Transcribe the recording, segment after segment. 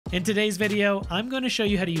In today's video, I'm going to show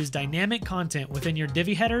you how to use dynamic content within your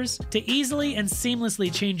Divi headers to easily and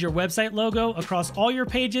seamlessly change your website logo across all your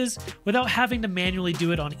pages without having to manually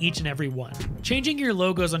do it on each and every one. Changing your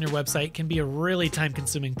logos on your website can be a really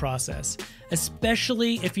time-consuming process,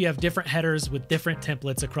 especially if you have different headers with different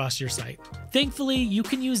templates across your site. Thankfully, you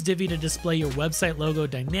can use Divi to display your website logo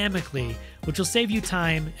dynamically, which will save you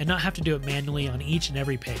time and not have to do it manually on each and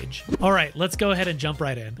every page. All right, let's go ahead and jump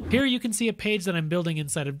right in. Here you can see a page that I'm building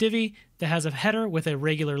inside of Divi that has a header with a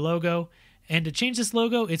regular logo. And to change this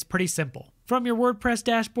logo, it's pretty simple. From your WordPress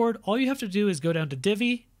dashboard, all you have to do is go down to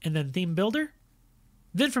Divi and then Theme Builder.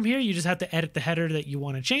 Then from here, you just have to edit the header that you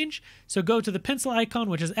want to change. So go to the pencil icon,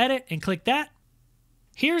 which is edit, and click that.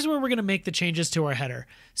 Here's where we're going to make the changes to our header.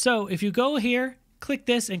 So if you go here, click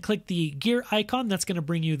this and click the gear icon, that's going to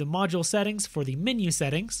bring you the module settings for the menu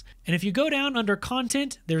settings. And if you go down under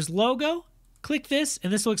content, there's logo. Click this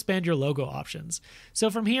and this will expand your logo options.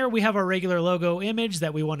 So from here, we have our regular logo image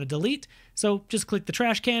that we want to delete. So just click the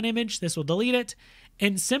trash can image. This will delete it.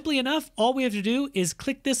 And simply enough, all we have to do is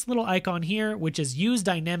click this little icon here, which is use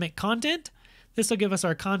dynamic content. This will give us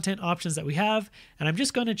our content options that we have. And I'm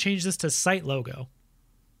just going to change this to site logo.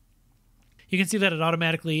 You can see that it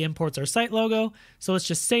automatically imports our site logo. So let's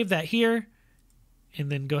just save that here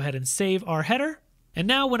and then go ahead and save our header. And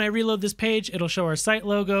now when I reload this page, it'll show our site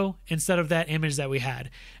logo instead of that image that we had.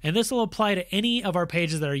 And this will apply to any of our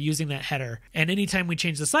pages that are using that header. And anytime we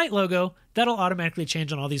change the site logo, that'll automatically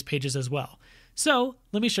change on all these pages as well. So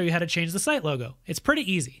let me show you how to change the site logo. It's pretty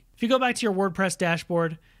easy. If you go back to your WordPress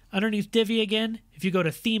dashboard, underneath Divi again, if you go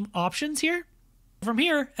to theme options here, from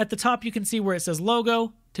here at the top you can see where it says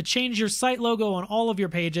logo. To change your site logo on all of your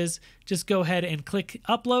pages, just go ahead and click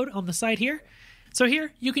upload on the side here. So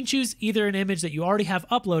here you can choose either an image that you already have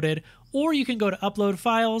uploaded, or you can go to upload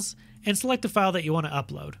files and select a file that you want to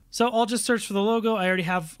upload. So I'll just search for the logo I already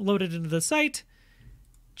have loaded into the site,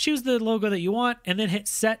 choose the logo that you want, and then hit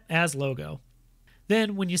set as logo.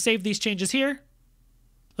 Then when you save these changes here,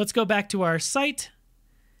 let's go back to our site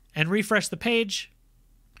and refresh the page.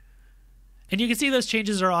 And you can see those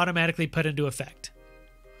changes are automatically put into effect.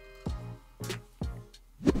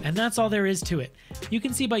 And that's all there is to it. You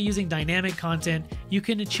can see by using dynamic content, you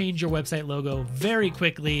can change your website logo very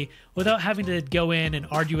quickly without having to go in and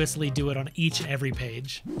arduously do it on each and every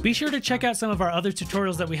page. Be sure to check out some of our other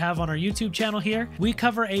tutorials that we have on our YouTube channel here. We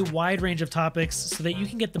cover a wide range of topics so that you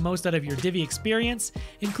can get the most out of your Divi experience,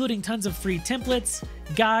 including tons of free templates,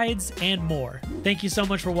 guides, and more. Thank you so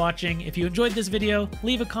much for watching. If you enjoyed this video,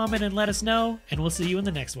 leave a comment and let us know, and we'll see you in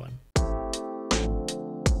the next one.